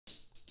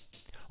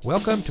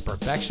Welcome to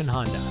Perfection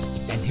Honda,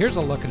 and here's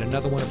a look at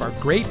another one of our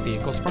great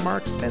vehicles from our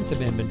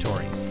extensive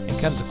inventory, and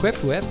comes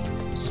equipped with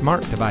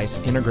smart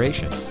device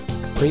integration,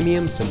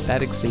 premium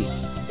synthetic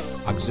seats,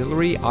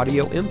 auxiliary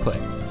audio input,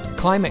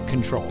 climate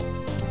control,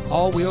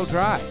 all-wheel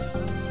drive,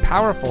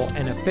 powerful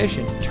and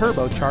efficient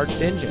turbocharged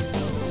engine,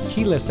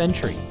 keyless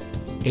entry,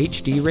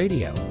 HD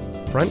radio,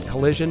 front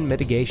collision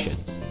mitigation,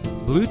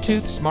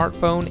 Bluetooth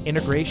smartphone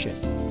integration,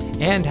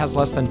 and has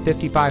less than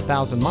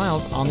 55,000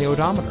 miles on the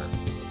odometer.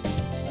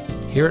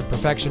 Here at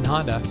Perfection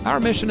Honda, our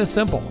mission is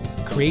simple: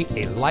 create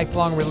a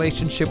lifelong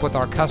relationship with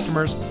our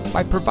customers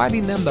by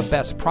providing them the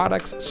best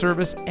products,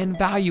 service, and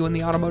value in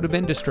the automotive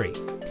industry.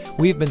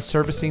 We have been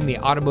servicing the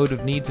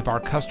automotive needs of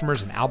our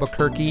customers in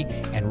Albuquerque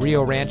and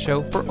Rio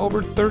Rancho for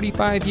over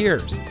 35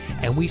 years,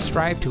 and we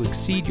strive to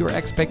exceed your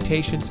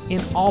expectations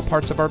in all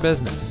parts of our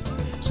business.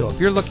 So if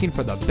you're looking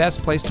for the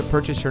best place to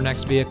purchase your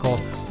next vehicle,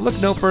 look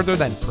no further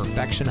than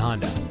Perfection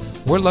Honda.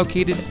 We're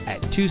located at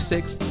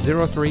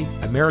 2603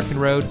 American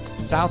Road,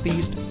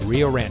 Southeast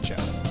Rio Rancho.